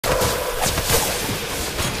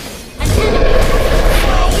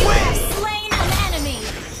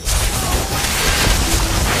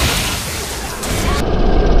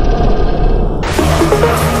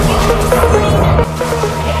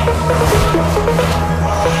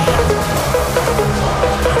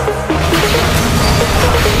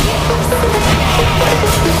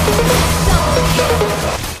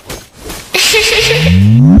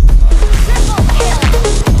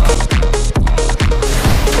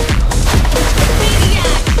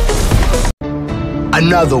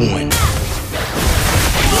Another one.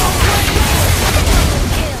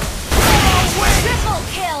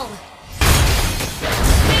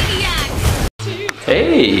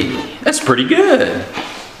 Hey, that's pretty good.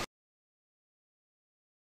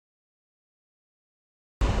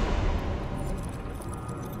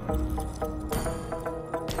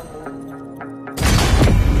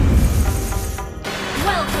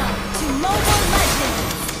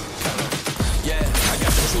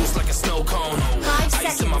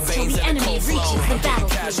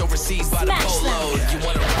 Overseas by the polo. You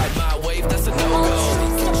wanna ride my wave? That's a no-go.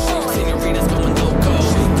 Senorita's going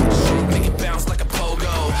loco. Make it bounce like a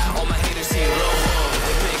pogo. All my haters see logo.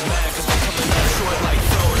 They big mad cause I'm coming up short like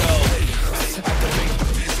Frodo.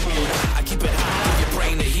 I keep it hot, give your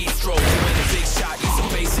brain a heat stroke. You ain't a big shot, use a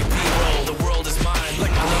basic B-roll. The world is mine,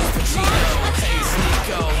 like my name's Pacino. Hey,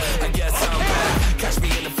 Sneeko, I guess I'm back. Catch me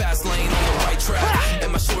in the fast lane on the right track.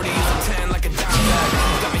 And my shorty is a 10 like a dime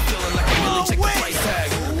bag. Got me feeling like a million, check the price tag.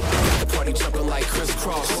 Jumping like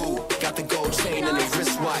crisscross. Got the gold chain and the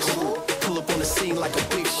wristwatch. Pull up on the scene like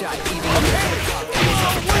a big shot. Eating on the hip-hop.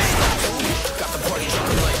 Got the party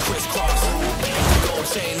jumping like crisscross. The gold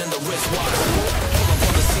chain and the wristwatch. Pull up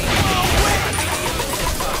on the scene like a big shot. Eating on the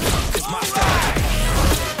hip-hop. It's my style.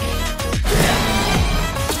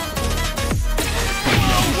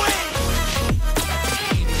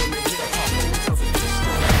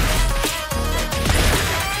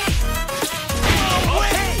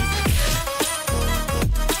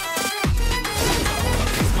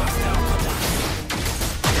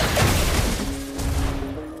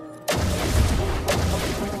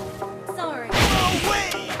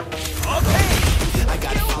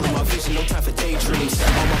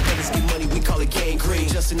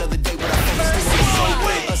 Another day without focus, still on the same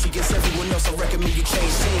way. Us against everyone else, I recommend you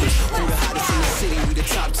change teams. We're the hottest in the city, we the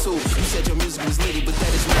top two. You said your music was litty, but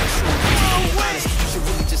that is not true. Honest, you should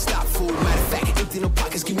really just stop, fool. Matter of fact, empty no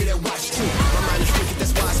pockets, give me that watch too. My mind is wicked,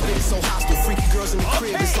 that's why I spit it so hostile. Freaky girls in the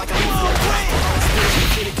crib, it's like I'm in for a brothel. I'm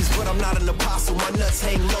spinning is but I'm not an apostle. My nuts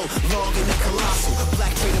hang low, long and colossal.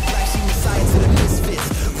 Black trader, black sheep, messiah to the misfits.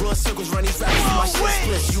 Run circles, run these rappers till my shit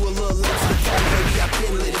splits. You a little late to the party, baby, I've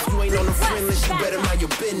been lit. If you ain't on the friend list, you better mind your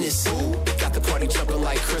business. Got the party jumping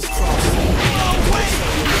like crisscross.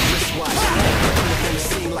 Wristwatch. Pull up on the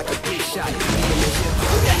scene like a big shot.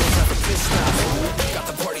 Got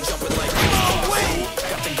the party jumping like crisscross.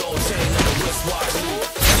 Got the gold chain and the wristwatch.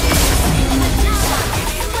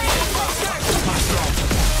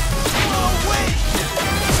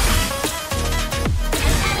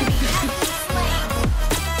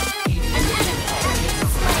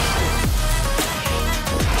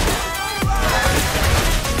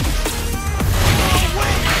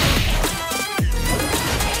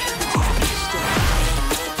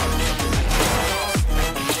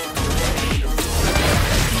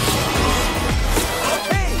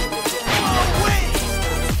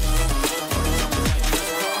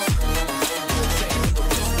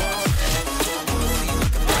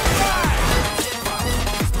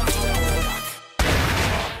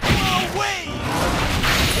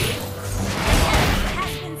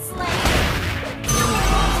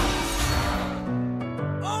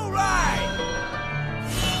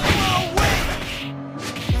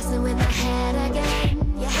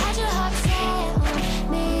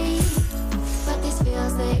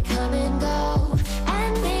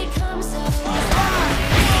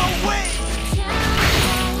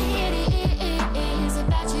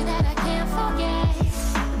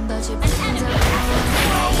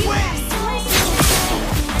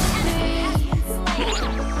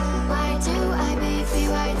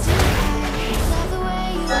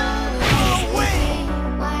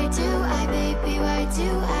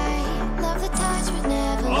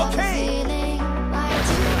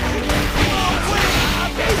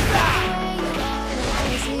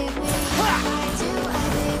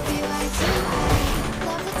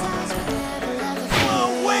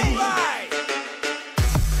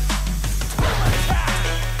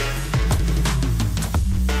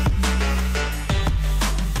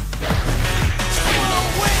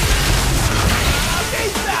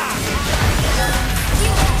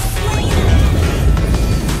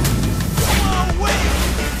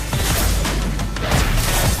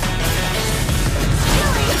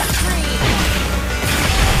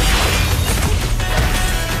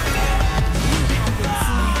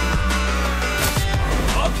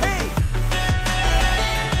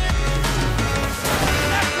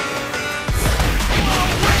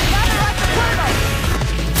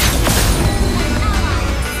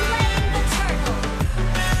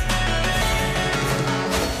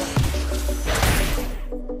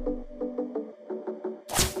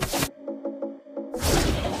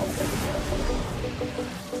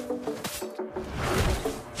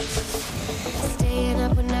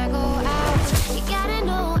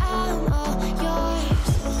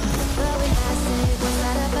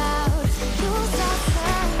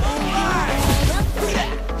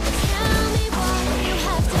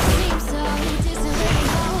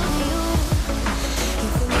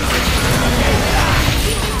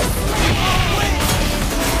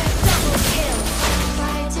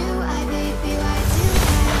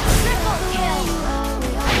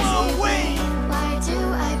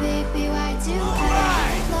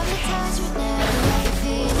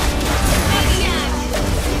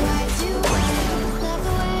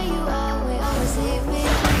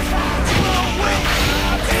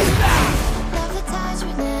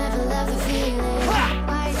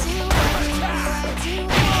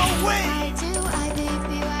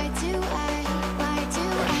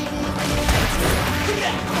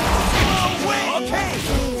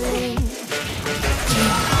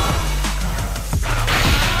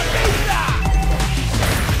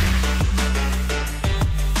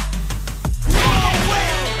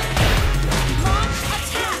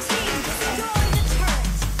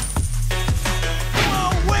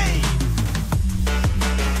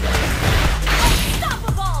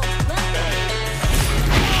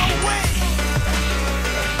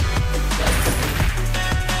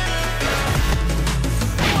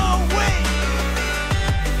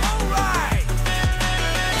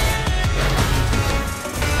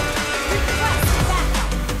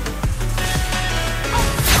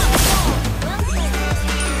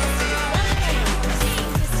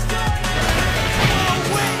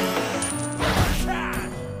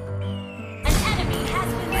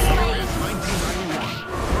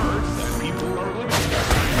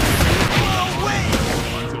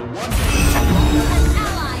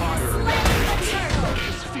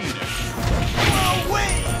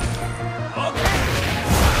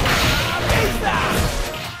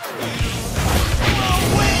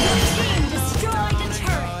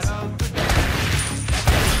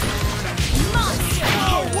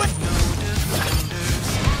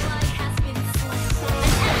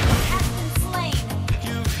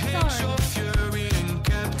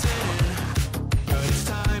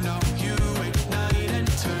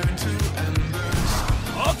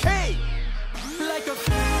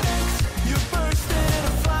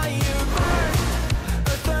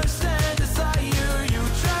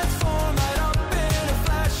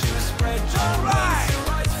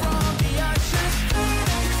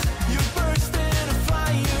 You burst into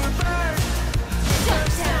fire, burn. Shut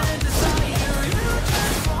down. Desire, you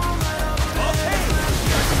transform right up. Okay.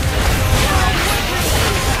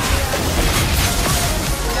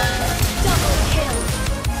 Double kill.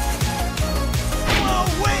 Oh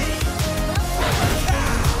wait.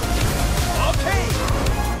 Okay.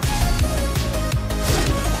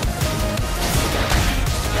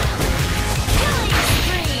 Killing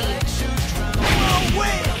spree. Oh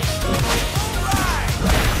wait. Alright.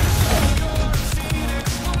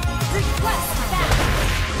 Request back.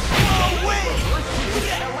 Oh wait.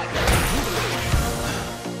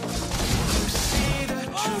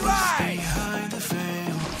 Alright. Behind the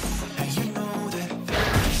veil, and you know that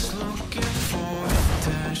they're just looking for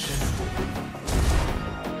attention.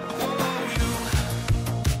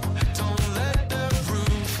 Don't let the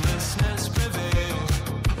ruthlessness prevail.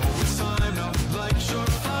 It's time to light your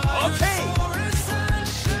fire. Okay.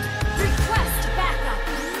 Request backup.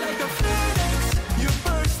 Like a phoenix, you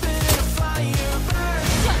burst into fire, burn.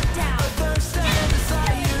 Shut down. Thirst and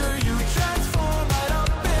desire, you transform right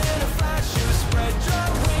up in a flash. You spread your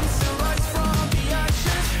wings to rise from the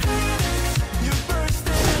ashes. Phoenix, you burst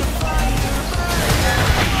into fire, burn.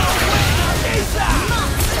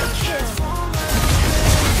 Monster kill.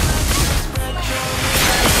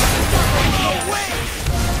 Wait.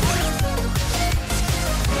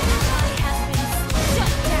 Ally has been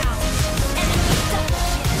shut down. Enemy double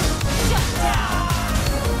kill. Shut down.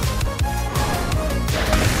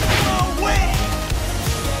 Oh wait.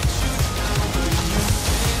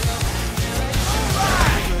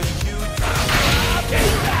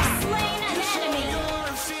 Slain an enemy.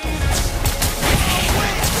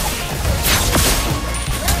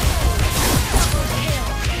 Double kill.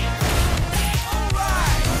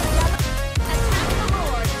 Attack the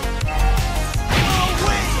Lord.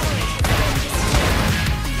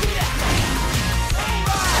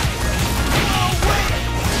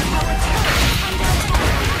 Our turret is under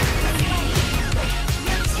attack. Your team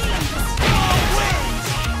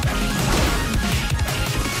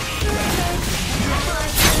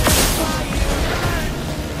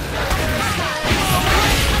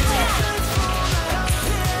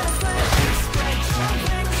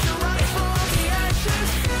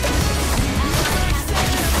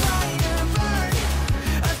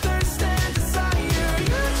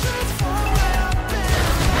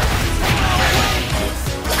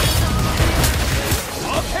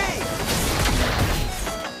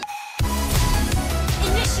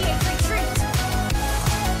initiate retreat.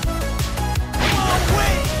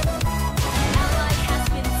 Ally has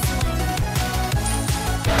been slain.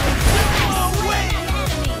 Slain an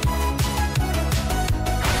enemy.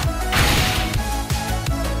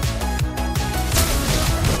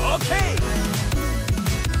 Okay.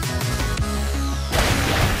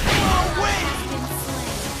 Has been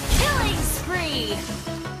slain. Killing spree.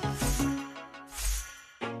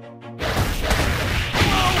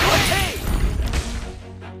 Okay.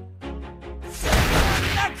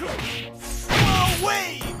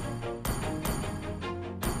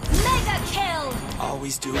 Mega kill.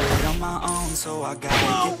 Always do it on my own, so I gotta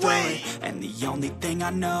get through it. And the only thing I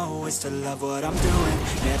know is to love what I'm doing.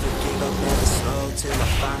 Never give up, never slow, till I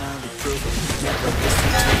finally prove it. Never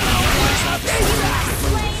listen to my words, I just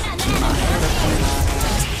Slain an enemy.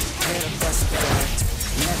 head up, that's a fact.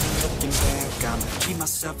 Never looking back, I'ma keep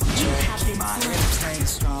myself in check. Keep my head staying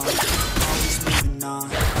strong, always moving on.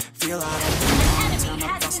 Feel I don't belong, tell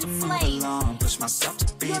my thoughts to move along. Push myself to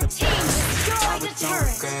be Your the team destroyed the with no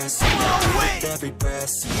turret. regrets. With every breath,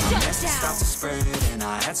 see my message start to spread. And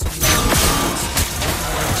I had so many dreams,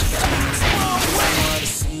 what it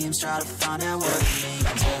seems, try to find out what it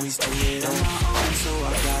means. Always do it on my own, so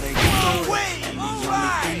I gotta get through it. And the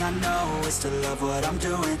only thing I know is to love what I'm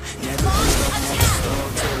doing. Never give up, never slow,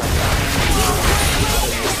 till I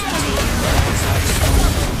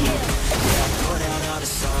put out all the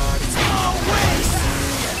sorry.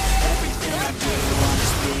 Everything I do, I'm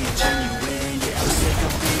just being genuine. Yeah, I'm sick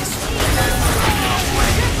of being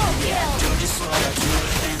Triple kill. do just what I do,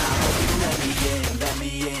 and I hope you let me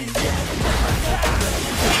in, yeah.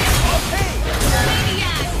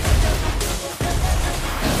 Maniac.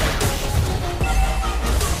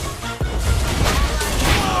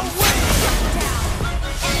 Oh, wait!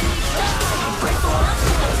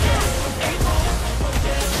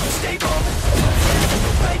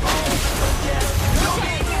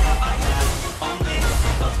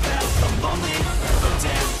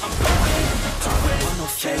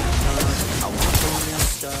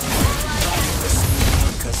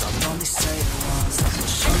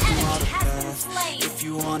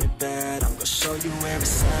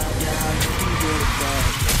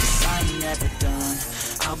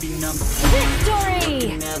 I'll be number one. Victory!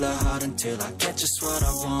 Hella hard until I get just what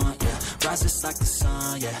I want, yeah. Rises like the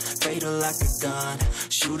sun, yeah. Fatal like a gun.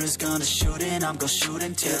 Shooter's gonna shoot and I'm gonna shoot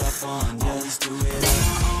until I fall, yeah. Always do it on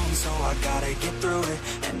my own, so I gotta get through it.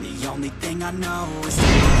 And the only thing I know is to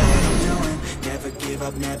know what I'm doing. Never give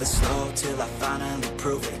up, never slow, till I finally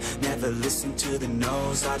prove it. Never listen to the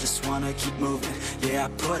no's, I just wanna keep moving. Yeah, I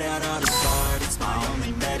put out all this art, it's my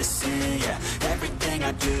only medicine, yeah. Everything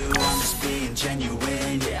I do, I'm just being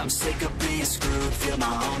genuine, yeah. I'm sick of being screwed, feel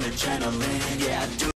my own adrenaline, yeah, I do